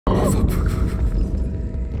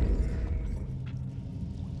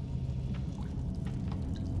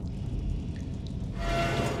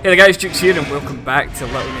Hey guys, Dukez here and welcome back to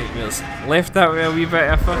Little Nightmares. Left that with a wee bit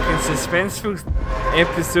of fucking suspenseful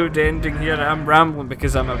episode ending here. I'm rambling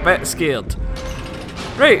because I'm a bit scared.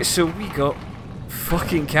 Right, so we got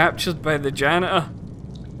fucking captured by the janitor.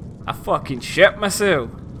 I fucking shit myself.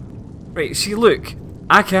 Right, see look,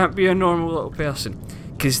 I can't be a normal little person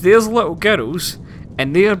because there's little girls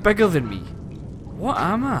and they are bigger than me. What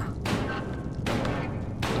am I?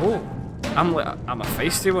 Oh, I'm a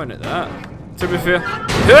feisty one at that. To be fair.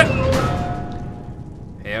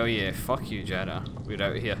 Hell yeah, fuck you, janitor. We're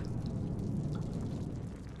out of here.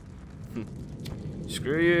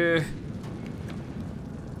 Screw you.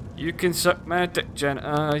 You can suck my dick,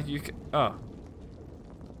 janitor. You can. Oh.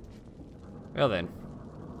 Well then.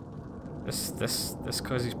 This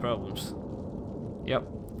causes problems. Yep.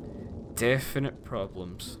 Definite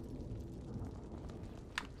problems.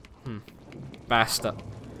 Bastard.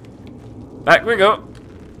 Back we go.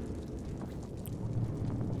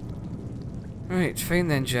 Right, fine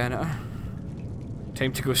then, janitor.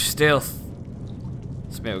 Time to go stealth.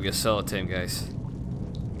 It's Metal Gear Solid time, guys.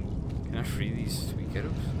 Can I free these wee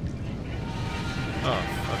girls? Oh,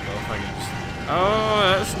 fuck off, I can just... Oh,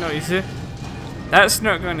 that's noisy. That's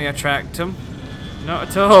not going to attract him. Not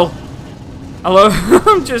at all. Hello?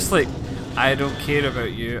 I'm just like, I don't care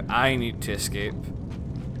about you. I need to escape.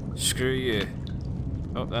 Screw you.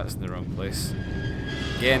 Oh, that's in the wrong place.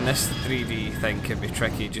 Again, this 3D thing can be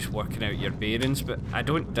tricky, just working out your bearings, but I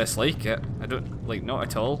don't dislike it. I don't, like, not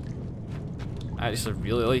at all. I actually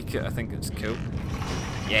really like it. I think it's cool.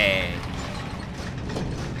 Yeah.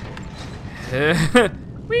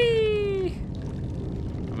 Whee!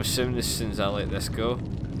 I'm assuming as soon as I let this go,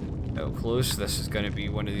 it'll close. This is going to be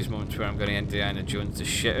one of these moments where I'm going to Indiana Jones the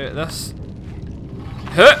shit out of this.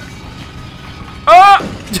 Huh! Oh!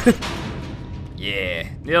 Yeah,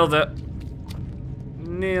 nailed it.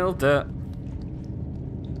 Nailed it.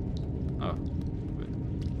 Oh.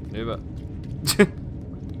 Move it.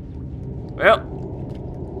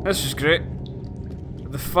 Well, this is great.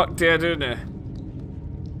 What the fuck do I do now?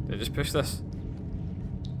 Do I just push this?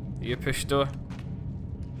 Are you a push door?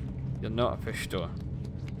 You're not a push door.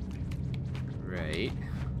 Right.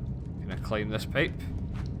 Can I climb this pipe?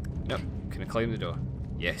 Nope. Can I climb the door?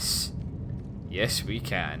 Yes. Yes, we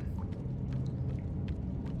can.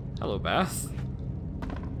 Hello, Bath.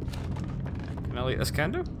 Can I light this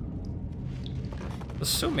candle? There's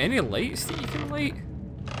so many lights that you can light.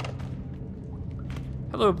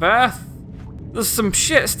 Hello, Bath. There's some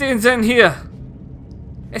shit stains in here.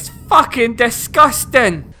 It's fucking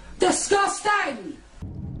disgusting. Disgusting!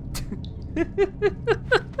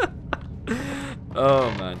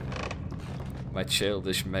 Oh man. My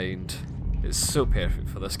childish mind is so perfect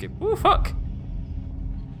for this game. Oh fuck!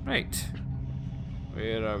 Right.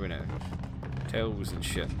 Where are we now? Tells and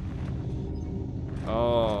shit.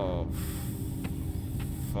 Oh,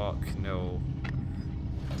 fuck no.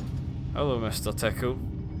 Hello, Mr. Tickle.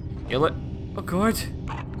 You lit. Oh god.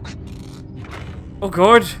 Oh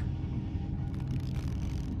god.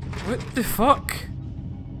 What the fuck?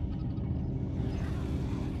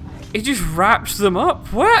 He just wraps them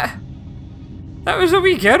up. What? That was a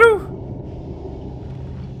wee girl?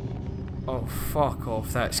 Oh, fuck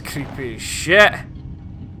off. That's creepy as shit.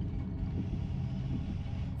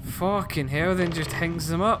 Fucking hell, then just hangs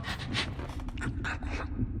them up.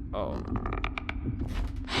 Oh.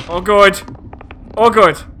 Oh god. Oh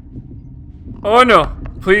god. Oh no.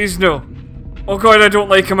 Please no. Oh god, I don't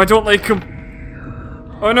like him. I don't like him.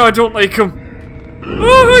 Oh no, I don't like him.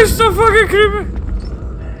 Oh, he's so fucking creepy.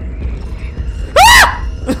 Ah!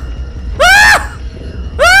 Ah!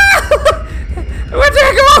 Ah! Where'd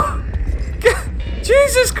I go?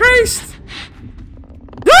 Jesus Christ.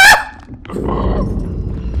 Ah!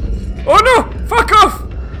 Oh no! Fuck off!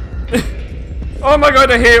 Oh my god,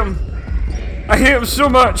 I hate him! I hate him so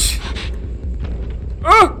much!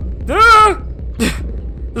 Oh! Ah!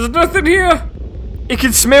 There's nothing here! He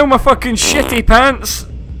can smell my fucking shitty pants!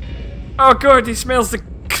 Oh god, he smells the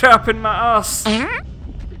crap in my ass!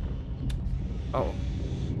 Oh.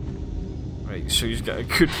 Right, so he's got a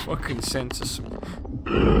good fucking sense of smell.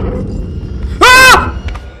 Ah!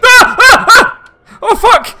 Ah! Ah! Ah! Oh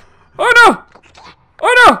fuck! Oh no!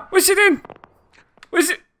 Oh no! What's he doing? What's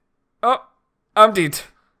it? Oh, I'm dead.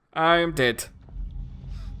 I'm dead.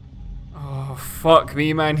 Oh, fuck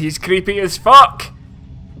me, man. He's creepy as fuck.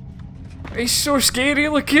 He's so scary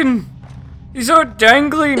looking. He's all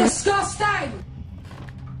dangling. Disgusting.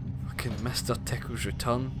 Fucking Mr. Tickles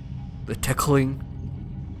return. The tickling.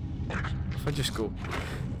 If I just go,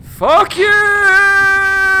 fuck you!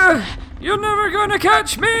 You're never gonna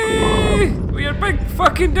catch me! With your big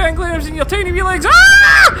fucking dangling arms and your tiny wee legs.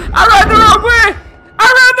 Ah! I ran the wrong way! I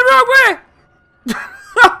ran wrong way!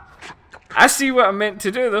 I see what I'm meant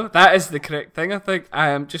to do though. That is the correct thing, I think. I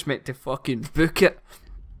am just meant to fucking book it.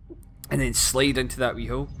 And then slide into that wee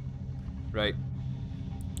hole. Right.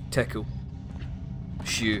 Tickle.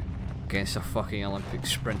 Shoot. Against a fucking Olympic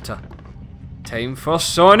sprinter. Time for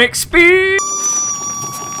Sonic Speed!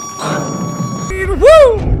 Woo!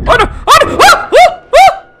 Oh no! Oh no! Oh! Oh!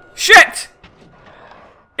 Oh! Shit!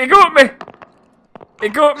 He got me! He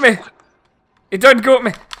got me! He done got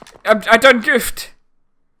me! I done goofed!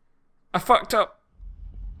 I fucked up.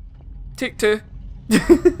 Take 2.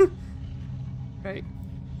 Right.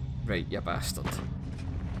 Right, you bastard.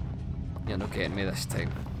 You're not getting me this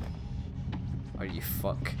time. Or you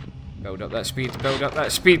fuck. Build up that speed, build up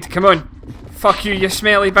that speed, come on! Fuck you, you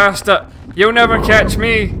smelly bastard! You'll never catch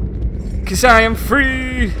me! 'Cause I am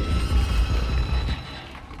free!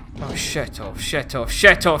 Oh, shit off, shit off,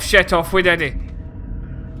 shit off, shit off, where did he?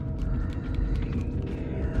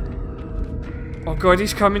 Oh god,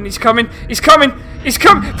 he's coming, he's coming, he's coming, he's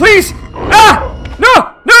coming, please! Ah! No!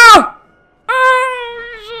 No! Oh,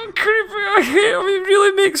 he's so creepy, I hate him, he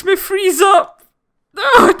really makes me freeze up! No,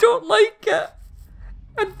 I don't like it!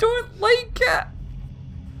 I don't like it!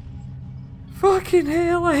 Fucking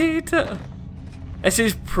hell, I hate it! This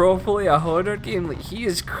is properly a horror game, like he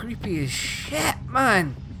is creepy as shit,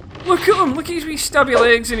 man! Look at him, look at his wee stubby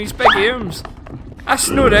legs and his big arms! That's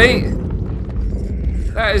no right!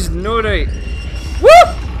 That is no right! Woo!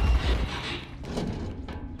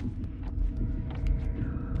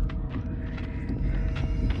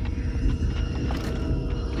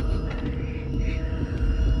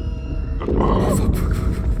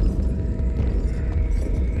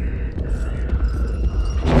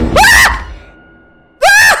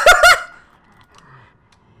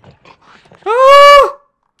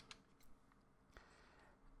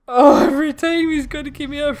 Oh, every time he's gonna give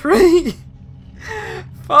me a fright!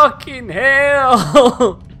 Fucking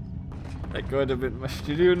hell! Thank God I'm in my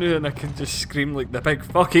studio now and I can just scream like the big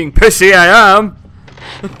fucking pussy I am!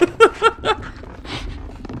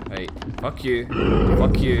 Right, fuck you.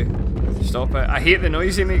 Fuck you. Stop it. I hate the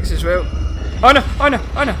noise he makes as well. Oh no! Oh no!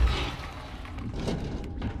 Oh no!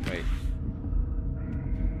 Right.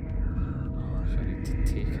 So I need to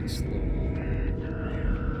take it slow.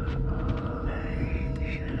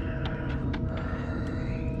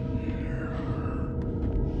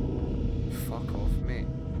 Fuck off, mate.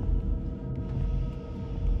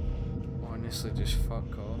 Honestly, just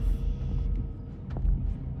fuck off.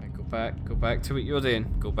 Right, go back to what you're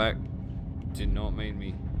doing. Go back. Do not mind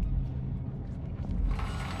me.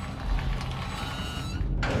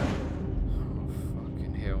 Oh,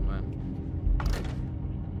 fucking hell, man.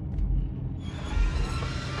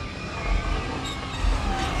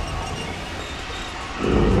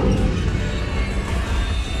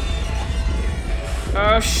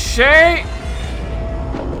 Oh shit!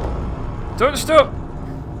 Don't stop!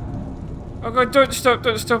 Oh god, don't stop,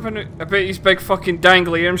 I bet these big fucking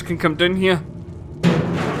dangly arms can come down here.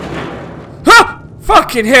 Ha!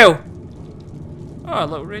 Fucking hell! Oh, a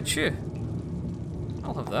little red shoe.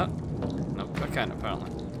 I'll have that. Nope, I can't apparently.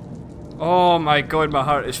 Oh my god, my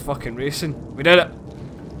heart is fucking racing. We did it!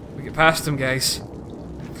 We get past him, guys.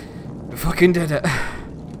 We fucking did it.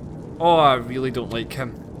 Oh, I really don't like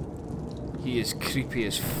him. He is creepy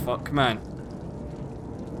as fuck, man.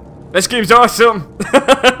 This game's awesome!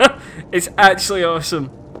 It's actually awesome.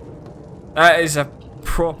 That is a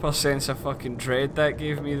proper sense of fucking dread that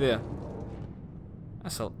gave me there.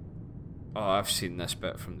 That's a... Oh, I've seen this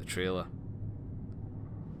bit from the trailer.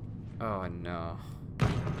 Oh no.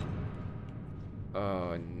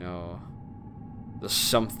 Oh no. There's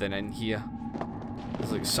something in here.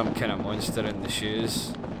 There's like some kind of monster in the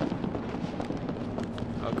shoes.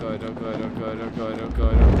 Oh god, oh god, oh god, oh god, oh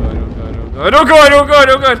god, oh god, oh god, oh god, oh god, oh god,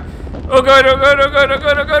 oh god! Oh god, oh god, oh god, oh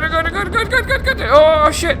god, oh god, oh god, oh god, oh god, god, god, god,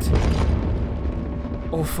 oh shit!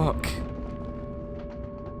 Oh fuck.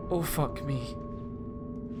 Oh fuck me.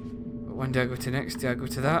 When do I go to next? Do I go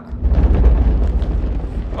to that?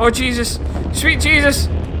 Oh Jesus! Sweet Jesus!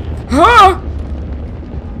 Ah!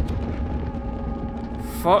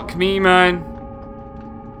 Fuck me, man.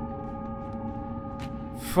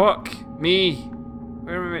 Fuck me.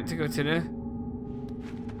 Where am I meant to go to now?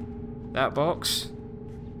 That box?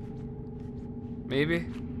 Maybe?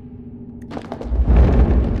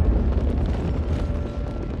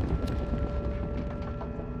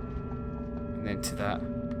 And then to that.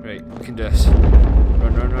 Right, we can do this.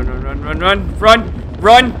 Run, run, run, run, run, run, run, run,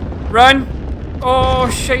 run, run! Oh,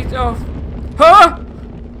 shit off. Huh?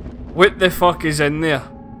 What the fuck is in there?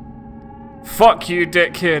 Fuck you,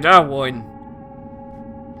 dickhead, I won.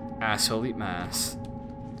 Asshole, eat my ass.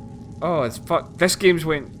 Oh, it's fuck. This game's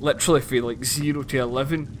went literally from like 0 to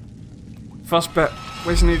 11. First bit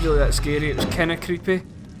wasn't really that scary, it was kinda creepy.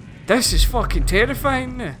 This is fucking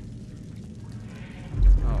terrifying now.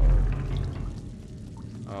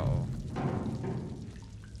 Oh.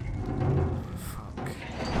 Fuck.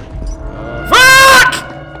 Fuck!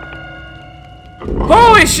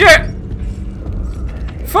 Holy shit!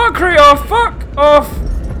 Fuck right off, fuck off!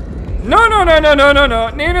 No, no, no, no, no, no, no,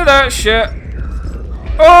 none of that shit.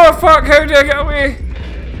 Oh fuck, how do I get away?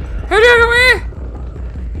 How do I get away?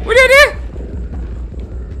 What did I do?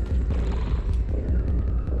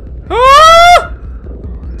 Oh!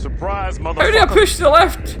 Surprise, motherfucker. How do I push the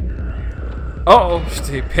lift? Uh-oh,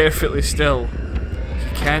 stay perfectly still.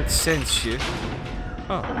 He can't sense you.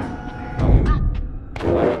 Oh.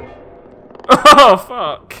 Oh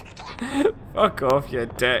fuck. Fuck off, you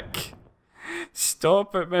dick.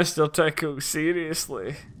 Stop it, Mr. Tickle,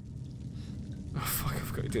 seriously. Oh fuck,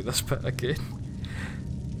 I've got to do this bit again.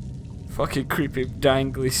 Fucking creepy,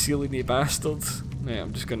 dangly, ceiliny bastards. Right,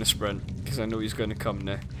 I'm just gonna sprint, because I know he's gonna come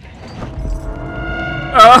now.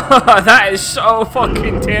 Oh, that is so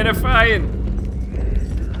fucking terrifying.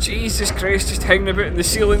 Jesus Christ, just hanging about in the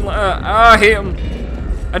ceiling like that. Ah, I hate him.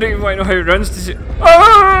 I don't even want to know how he runs, does it?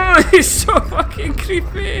 Oh, he's so fucking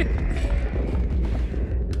creepy.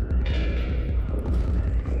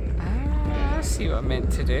 Ah, I see what I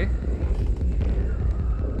meant to do.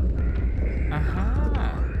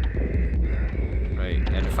 Aha. Right,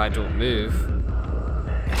 and if I don't move,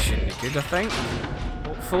 it should be good, I think.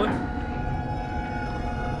 Hopefully.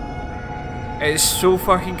 It's so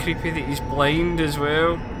fucking creepy that he's blind as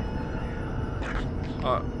well.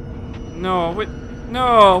 Oh. No, what?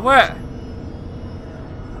 No, what?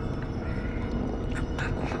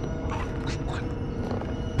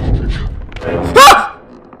 Ah!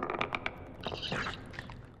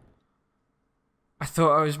 I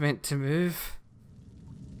thought I was meant to move.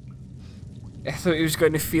 I thought he was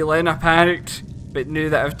going to feel in, I panicked, but knew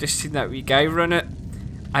that I've just seen that wee guy run it.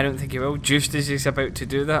 I don't think he will, just as he's about to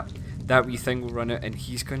do that. That wee thing will run it and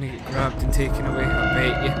he's going to get grabbed and taken away.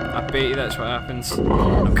 I bet you that's what happens.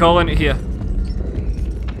 I'm calling it here.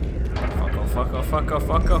 Fuck off, fuck off,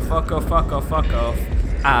 fuck off, fuck off, fuck off, fuck off.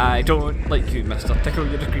 I don't like you, Mr. Tickle,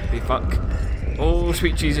 you're a creepy fuck. Oh,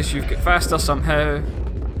 sweet Jesus, you've got faster somehow.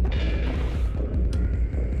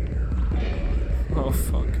 Oh,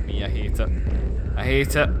 fuck me, I hate it. I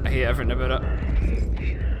hate it. I hate everything about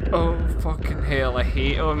it. Oh, fucking hell, I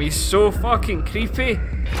hate him. He's so fucking creepy.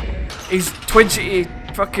 He's twitchy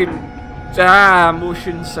fucking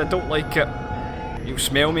motions. I don't like it. You'll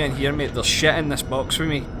smell me and hear me. There's shit in this box with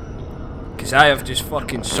me. Because I have just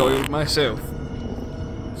fucking soiled myself.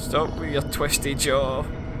 Stop with your twisty jaw.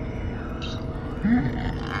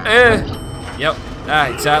 Yep.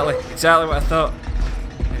 Exactly. Exactly what I thought.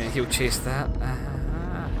 And then he'll chase that.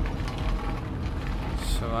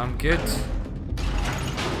 So I'm good.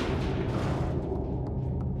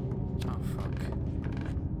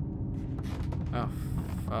 Oh,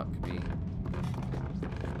 fuck me.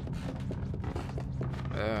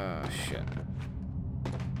 Oh, shit.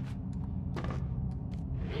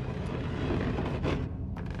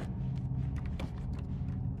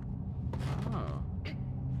 Oh.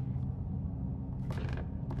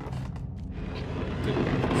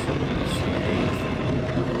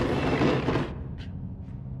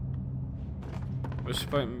 What's the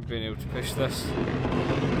point of being able to push this?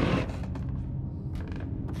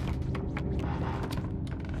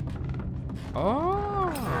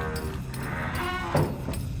 Oh!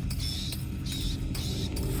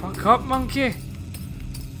 Fuck up, monkey!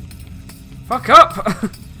 Fuck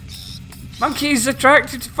up! Monkey's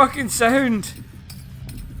attracted to fucking sound!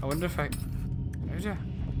 I wonder if I... How do I...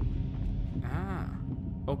 Ah.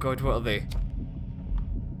 Oh god, what are they?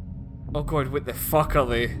 Oh god, what the fuck are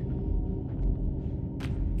they?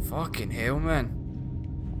 Fucking hell,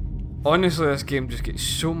 man. Honestly, this game just gets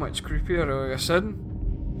so much creepier all of a sudden.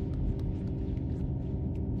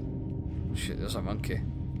 Shit, there's a monkey.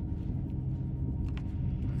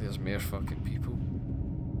 There's more fucking people.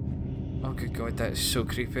 Oh good god, that is so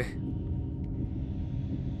creepy.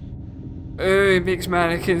 Oh, he makes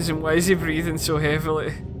mannequins and why is he breathing so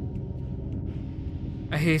heavily?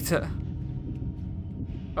 I hate it.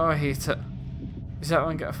 Oh, I hate it. Does that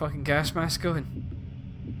one got a fucking gas mask on?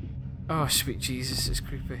 Oh, sweet Jesus, it's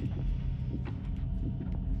creepy.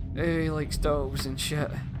 Oh, he likes dolls and shit.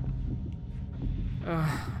 Oh,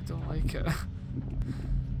 I don't like it.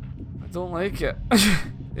 I don't like it.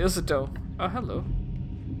 There's a doll. Oh, hello.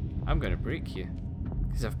 I'm gonna break you.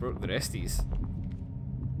 Because I've broke the rest of these.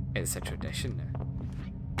 It's a tradition now.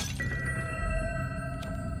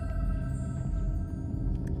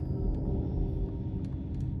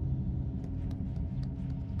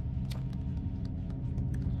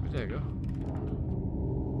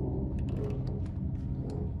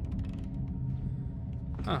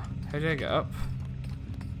 Oh, how do I get up?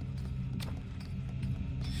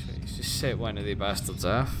 Shit, he's just set one of the bastards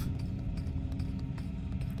off.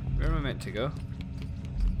 Where am I meant to go?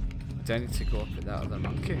 Do I need to go up at that other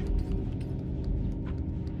monkey?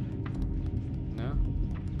 No?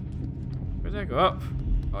 Where do I go up?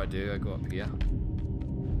 Oh, I do, I go up here.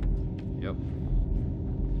 Yep.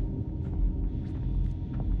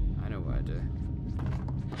 I know what I do.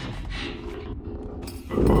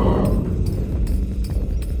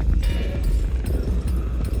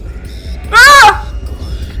 Ah!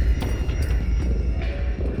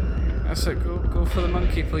 That's it, go for the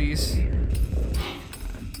monkey, please.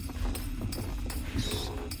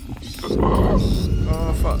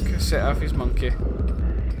 Oh fuck, I set off his monkey.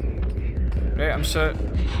 Right, I'm set.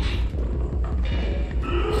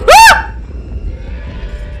 Ah!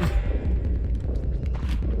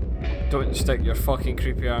 Don't stick your fucking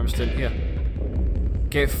creepy arms down here.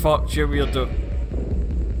 Get fucked, you weirdo.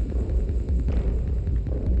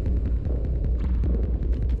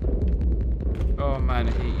 Oh man,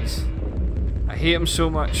 I hate him so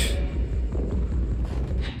much.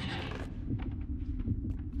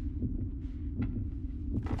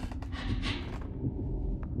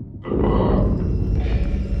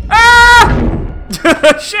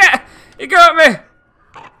 Shit! He got me!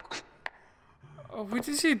 Oh, what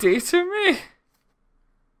does he do to me?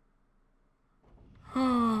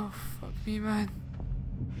 Oh, fuck me, man.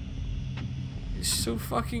 It's so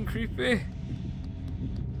fucking creepy.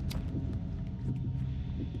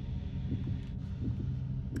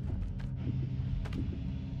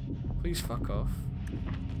 Please fuck off.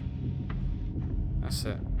 That's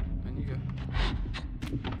it. And you go.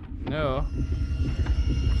 No.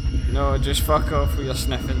 No, just fuck off with your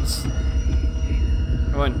sniffins.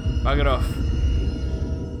 Come on, bugger off.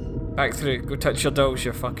 Back through, go touch your dolls,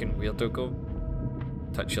 you fucking weirdo. Go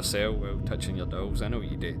touch yourself while touching your dolls. I know what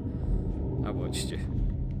you do. I watched you.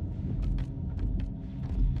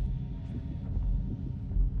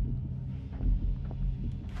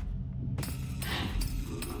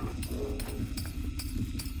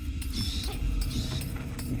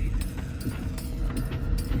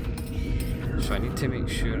 So I need to make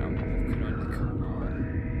sure I'm walking on the carpet.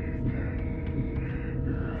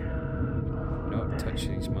 Not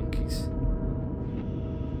touching these monkeys.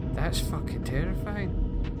 That's fucking terrifying.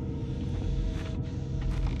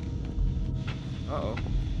 Uh-oh.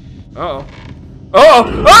 Uh-oh.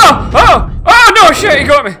 Oh! Oh! Oh! Oh no! Shit! He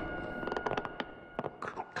got me!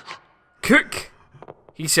 Cook!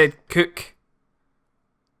 He said cook.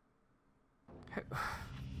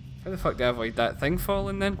 How the fuck do I avoid that thing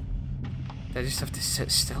falling then? Do I just have to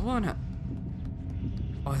sit still on it?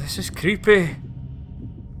 Oh, this is creepy.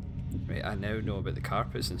 Right, I now know about the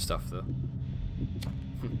carpets and stuff though.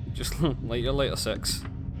 Just light your lighter 6.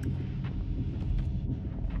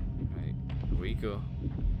 Right, away you go.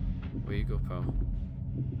 Away you go, pal.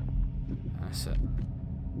 That's it.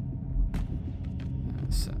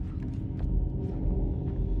 That's it.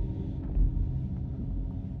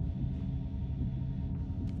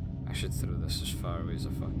 I should throw this as far away as I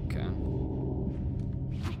fucking can.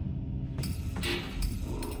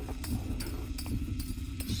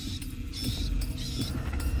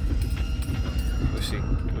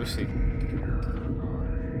 Go see.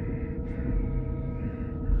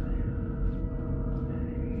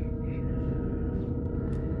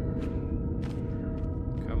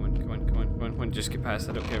 Come on, just get past.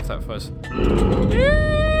 I don't care if that fuzz.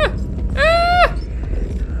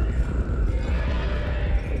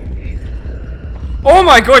 Oh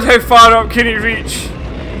my god, how far up can he reach?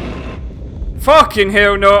 Fucking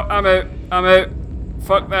hell no, I'm out.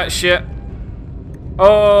 Fuck that shit.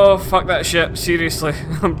 Oh, fuck that shit. Seriously,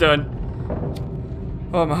 I'm done.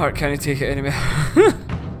 Oh, my heart can't take it anymore.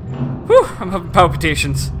 Whew, I'm having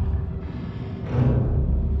palpitations.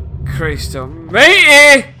 Christ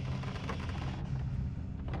almighty!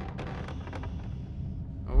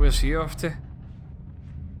 Oh, where's he off to?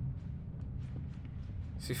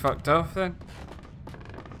 Is he fucked off then?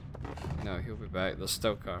 No, he'll be back. There's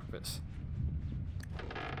still carpets.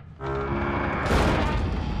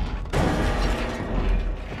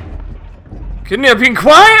 Couldn't he have been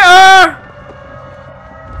quieter?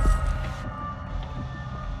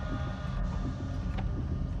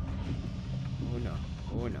 Oh no.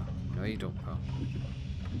 Oh no. No, you don't, pal.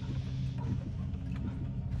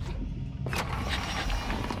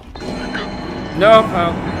 No,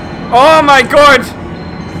 pal. Oh my god!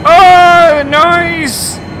 Oh, the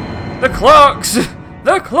noise! The clocks!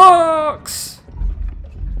 The clocks!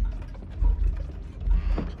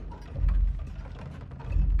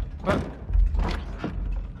 What?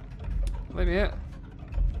 Let me in.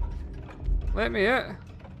 Let me in.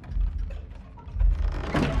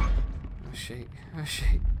 shit. Oh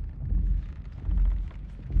shit.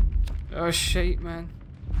 Oh shit, man.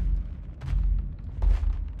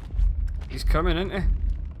 He's coming, isn't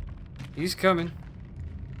he? He's coming.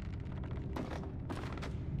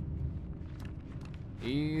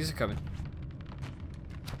 He's coming.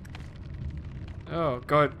 Oh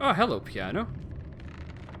god. Oh, hello, piano.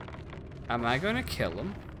 Am I gonna kill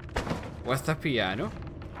him with a piano?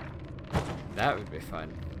 That would be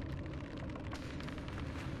fun.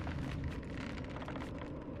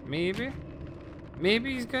 Maybe?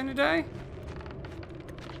 Maybe he's gonna die?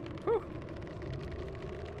 Whew.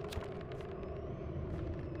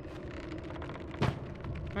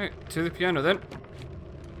 Right, to the piano then.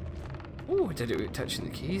 Oh, I did it without touching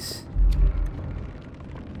the keys.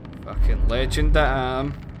 Fucking legend that I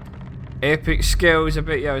am. Epic skills. I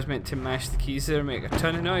bet you I was meant to mash the keys there and make a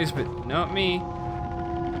ton of noise, but not me.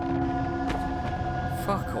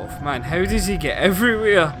 Fuck off, man. How does he get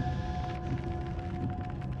everywhere?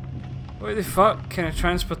 What the fuck kind of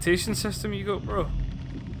transportation system you got, bro?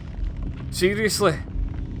 Seriously?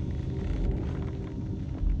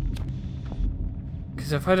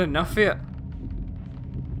 Because I've had enough of it.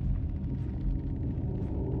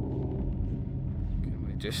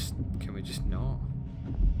 Can we just not?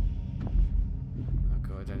 Oh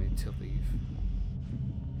god, I need to leave.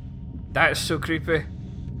 That's so creepy.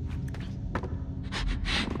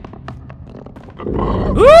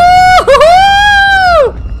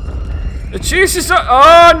 The chase is up.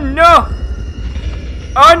 Oh no!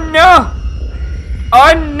 Oh no!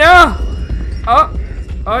 Oh no! Oh!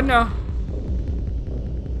 Oh no!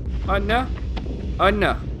 Oh no! Oh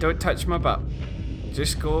no! Don't touch my butt.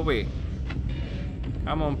 Just go away.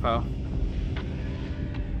 Come on, pal.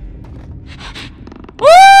 Woo-hoo!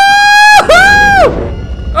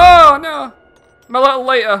 Oh no! My little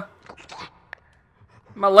lighter.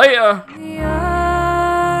 My lighter.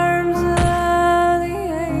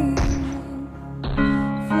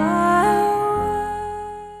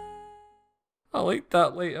 I like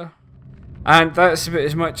that later. And that's about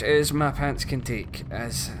as much as my pants can take,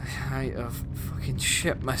 as I have fucking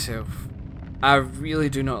shit myself. I really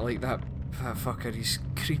do not like that fucker. He's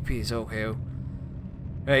creepy as all hell.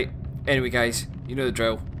 Right, anyway guys, you know the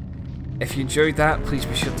drill. If you enjoyed that, please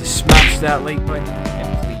be sure to smash that like button,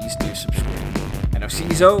 and please do subscribe. And I'll see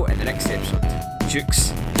you all in the next episode.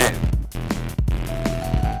 Dukez out.